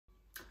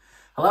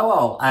Hello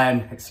all,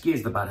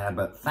 excuse the bad hair,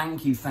 but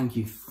thank you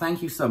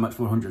so much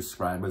for 100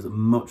 subscribers,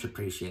 much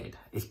appreciated.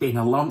 It's been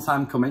a long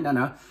time coming, I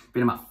know, it's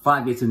been about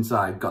 5 years since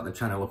I got the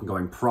channel up and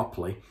going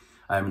properly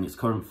in its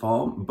current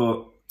form,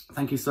 but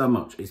thank you so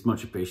much, it's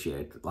much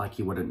appreciated, like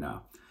you wouldn't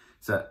know.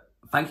 So,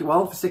 thank you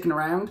all for sticking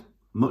around,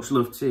 much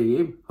love to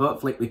you,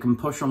 hopefully we can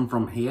push on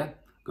from here,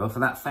 go for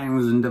that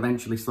 1,000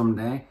 eventually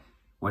someday,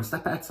 one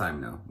step at a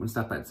time though, one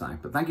step at a time,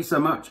 but thank you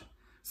so much.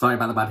 Sorry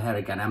about the bad hair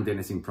again, I'm doing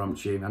this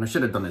impromptu, and I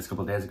should have done this a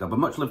couple of days ago, but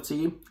much love to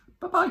you.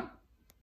 Bye-bye.